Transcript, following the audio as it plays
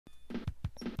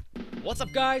What's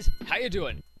up, guys? How you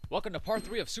doing? Welcome to part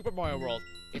 3 of Super Mario World.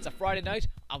 It's a Friday night,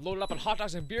 I'm loaded up on hot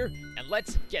dogs and beer, and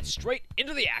let's get straight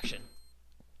into the action.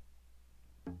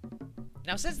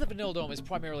 Now, since the Vanilla Dome is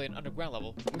primarily an underground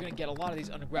level, we're gonna get a lot of these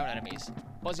underground enemies.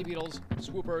 Buzzy beetles,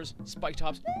 swoopers, spike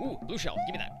tops. Ooh, blue shell,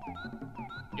 give me that.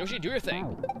 Yoshi, do your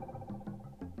thing.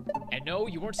 And no,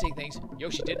 you weren't seeing things.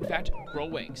 Yoshi did, in fact, grow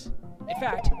wings. In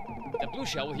fact, the blue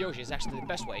shell with Yoshi is actually the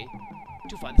best way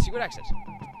to find the secret exit.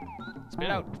 Spit it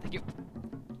out. Thank you.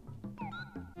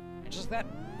 And just like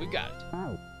that, we've got it.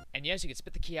 And yes, you can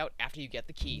spit the key out after you get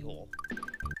the keyhole.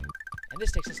 And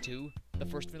this takes us to the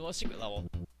first vanilla secret level.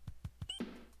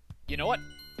 You know what?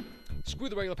 Screw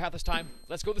the regular path this time.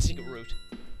 Let's go the secret route.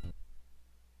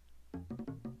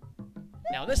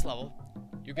 Now in this level,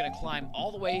 you're gonna climb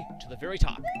all the way to the very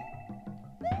top.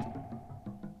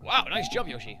 Wow, nice jump,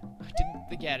 Yoshi. I didn't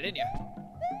think you had it in you.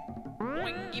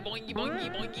 Boingy, boingy, boingy,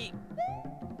 boingy.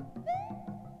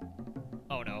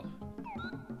 Oh no.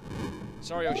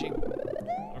 Sorry, Yoshi.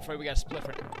 I'm afraid we got a split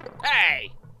for it.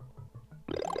 Hey!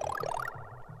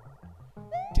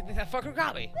 Didn't think that fucker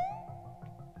got me.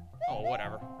 Oh,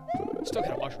 whatever. Still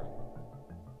got a mushroom.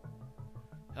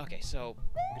 Okay, so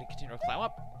we're gonna continue to climb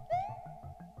up.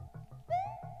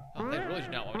 Oh, they really do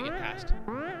not want me to get past.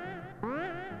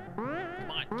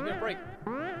 Come on, give me a break.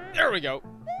 There we go.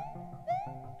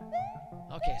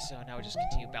 Okay, so now we just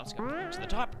continue bouncing up to the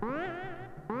top.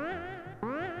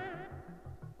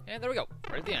 And there we go,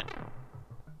 right at the end.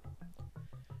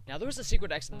 Now, there is a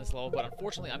secret exit in this level, but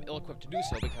unfortunately I'm ill-equipped to do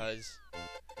so because,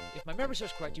 if my memory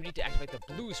serves correct, you need to activate the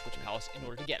blue switch palace in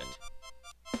order to get it.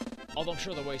 Although I'm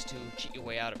sure there are ways to cheat your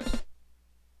way out of it.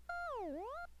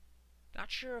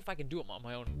 Not sure if I can do it on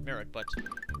my own merit, but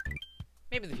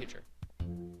maybe in the future.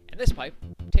 And this pipe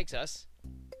takes us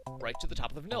right to the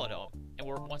top of the Vanilla Dome, and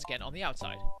we're once again on the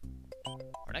outside.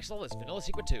 Our next level is Vanilla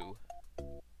Secret 2.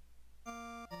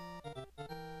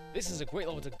 This is a great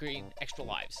level to gain extra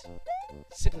lives.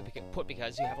 Simply put,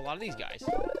 because you have a lot of these guys.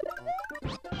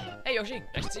 Hey Yoshi,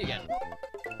 nice to see you again.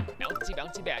 Bouncy,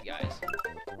 bouncy bad guys.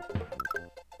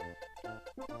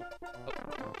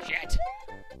 Oh, shit!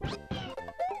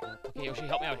 Okay, Yoshi,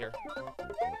 help me out here.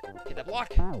 Hit that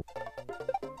block.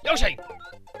 Yoshi!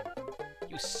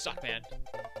 You suck, man.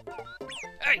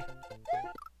 Hey!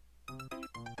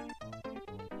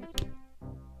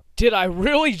 Did I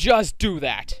really just do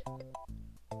that?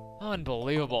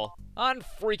 Unbelievable.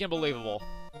 Unfreaking believable.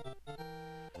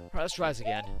 Alright, let's try this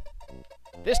again.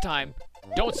 This time,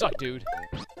 don't suck, dude.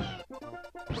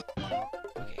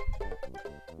 Okay.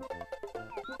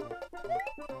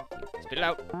 Spit it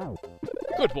out.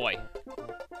 Good boy.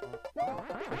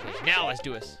 Okay, now let's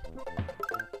do this.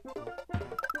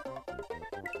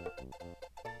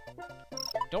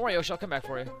 Don't worry, Yoshi, I'll come back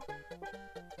for you.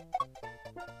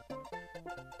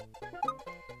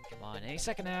 Come on, any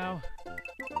second now.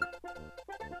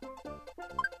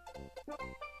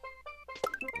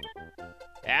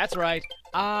 That's right.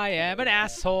 I am an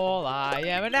asshole. I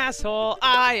am an asshole.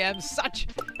 I am such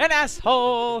an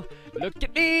asshole. Look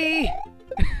at me.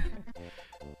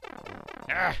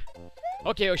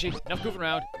 Okay, Yoshi. Enough goofing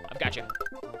around. I've got you.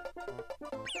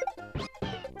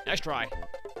 Nice try.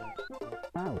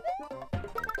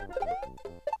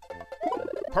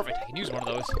 Perfect. I can use one of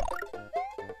those.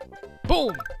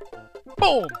 Boom!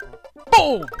 Boom!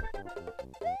 Boom!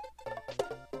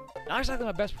 Not exactly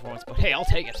my best performance, but hey, I'll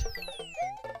take it.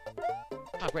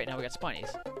 Oh, great, now we got Spinies.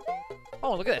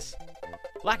 Oh, look at this.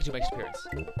 Lakitu makes appearance.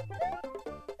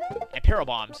 And Pyro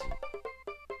Bombs.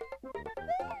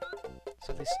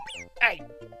 So this... Hey!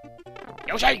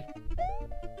 Yoshi!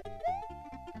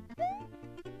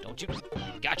 Don't you...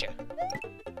 Gotcha.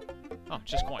 Oh,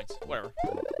 just coins. Whatever.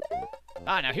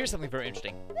 Ah, now here's something very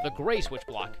interesting. The gray switch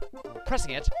block.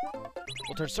 Pressing it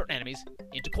will turn certain enemies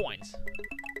into coins.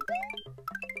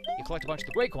 You collect a bunch of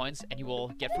the gray coins, and you will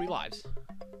get free lives.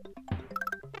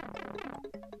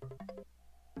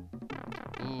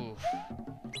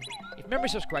 If memory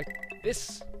serves correct,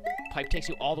 this pipe takes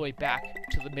you all the way back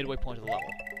to the midway point of the level.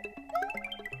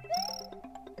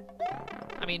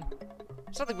 I mean,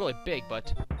 it's nothing really big,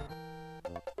 but...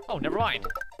 Oh, never mind.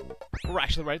 We're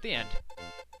actually right at the end.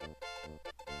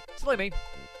 Silly me.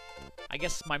 I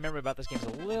guess my memory about this game is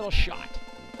a little shot.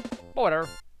 But whatever.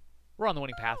 We're on the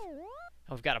winning path. And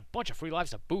we've got a bunch of free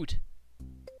lives to boot.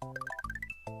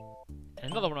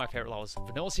 And another one of my favorite levels,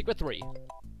 Vanilla Secret 3.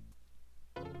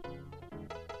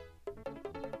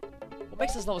 What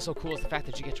makes this level so cool is the fact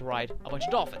that you get to ride a bunch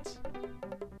of dolphins.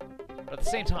 But at the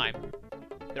same time,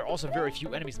 there are also very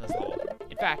few enemies in this level.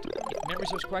 In fact, if memory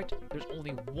serves correct, there's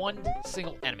only one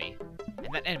single enemy.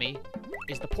 And that enemy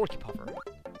is the Porcupuffer.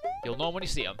 You'll know him when you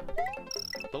see him.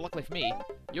 But luckily for me,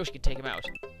 Yoshi can take him out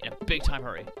in a big-time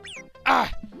hurry.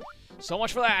 Ah! So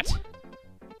much for that!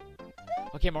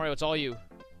 Okay, Mario, it's all you.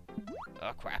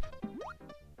 Oh, crap.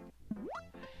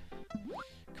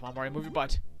 Come on, Mario, move your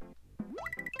butt.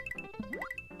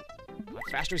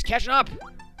 Faster, he's catching up!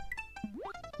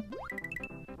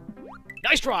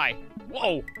 Nice try!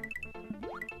 Whoa!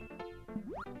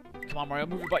 Come on, Mario,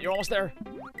 move your butt, you're almost there.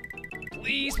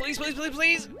 Please, please, please, please,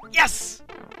 please! Yes!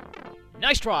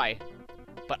 Nice try!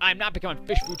 But I'm not becoming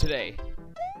fish food today.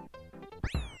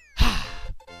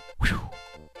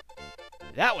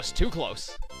 That was too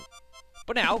close.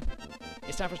 But now,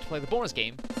 it's time for us to play the bonus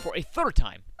game for a third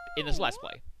time in this Let's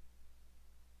Play.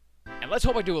 And let's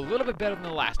hope I do a little bit better than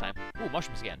the last time. Ooh,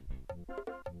 mushrooms again.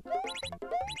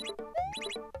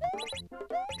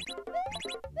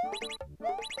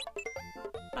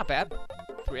 Not bad.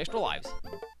 3 extra lives.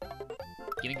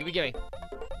 Gimme, gimme, gimme.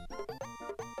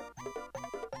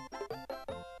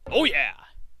 Oh yeah!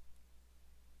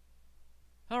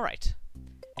 Alright.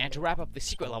 And to wrap up the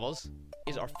secret levels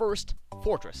is our first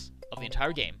fortress of the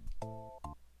entire game.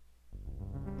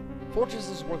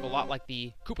 Fortresses work a lot like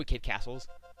the Koopa Kid castles,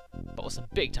 but with some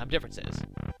big-time differences.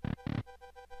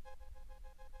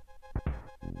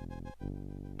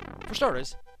 For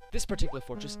starters, this particular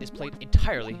fortress is played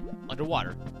entirely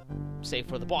underwater, save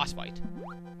for the boss fight.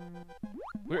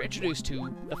 We're introduced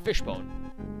to the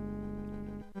fishbone,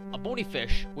 a bony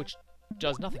fish which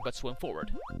does nothing but swim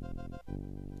forward.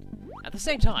 At the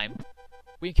same time,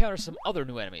 we encounter some other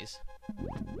new enemies.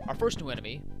 Our first new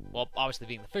enemy, well, obviously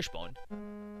being the fishbone,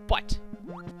 but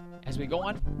as we go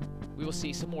on, we will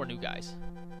see some more new guys.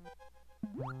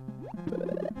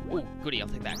 Ooh, goody, I'll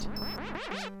take that.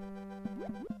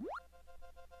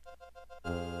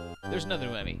 There's another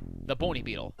new enemy, the bony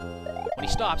beetle. When he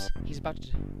stops, he's about to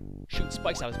shoot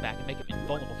spikes out of his back and make him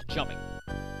invulnerable to jumping.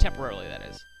 Temporarily, that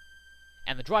is.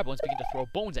 And the dry bones begin to throw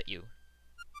bones at you.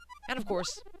 And of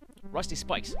course, rusty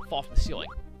spikes fall from the ceiling.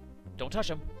 Don't touch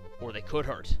them, or they could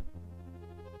hurt.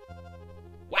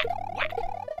 Whack! Whack!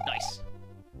 Nice.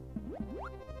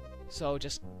 So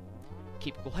just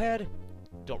keep a cool head,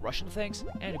 don't rush into things,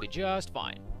 and it'll be just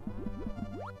fine.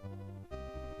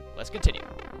 Let's continue.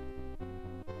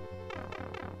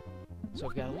 So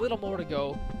we've got a little more to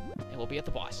go, and we'll be at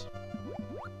the boss.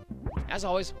 As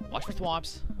always, watch for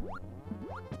thwomps,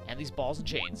 and these balls and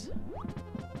chains.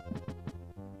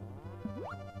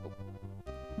 Oh.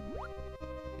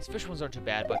 These fish ones aren't too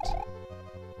bad, but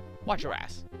watch your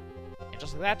ass. And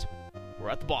just like that, we're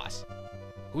at the boss.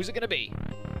 Who's it gonna be?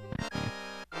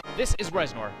 This is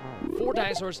Reznor, 4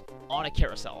 dinosaurs on a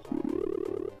carousel.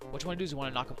 What you want to do is you want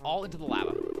to knock them all into the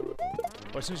lava.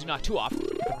 But as soon as you knock 2 off,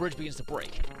 the bridge begins to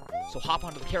break. So hop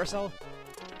onto the carousel,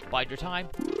 bide your time,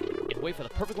 and wait for the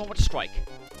perfect moment to strike.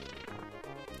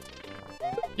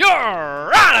 You're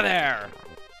out of there!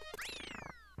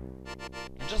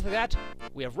 And just like that,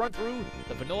 we have run through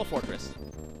the Vanilla Fortress,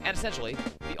 and essentially,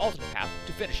 the alternate path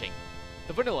to finishing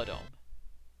the Vanilla Dome.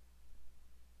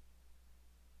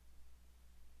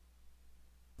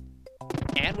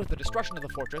 And with the destruction of the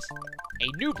fortress,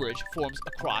 a new bridge forms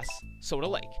across Soda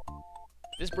Lake.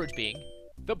 This bridge being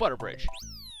the Butter Bridge.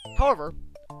 However,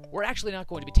 we're actually not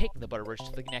going to be taking the Butter Bridge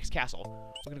to the next castle.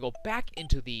 We're going to go back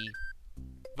into the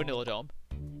Vanilla Dome,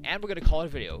 and we're going to call it a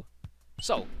video.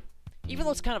 So, even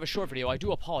though it's kind of a short video, I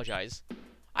do apologize.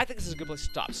 I think this is a good place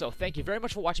to stop. So, thank you very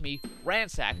much for watching me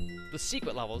ransack the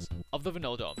secret levels of the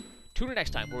Vanilla Dome. Tune in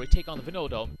next time where we take on the Vanilla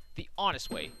Dome the honest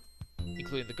way,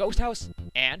 including the Ghost House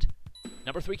and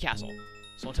number 3 Castle.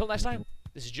 So until next time,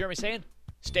 this is Jeremy saying,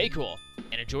 stay cool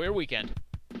and enjoy your weekend.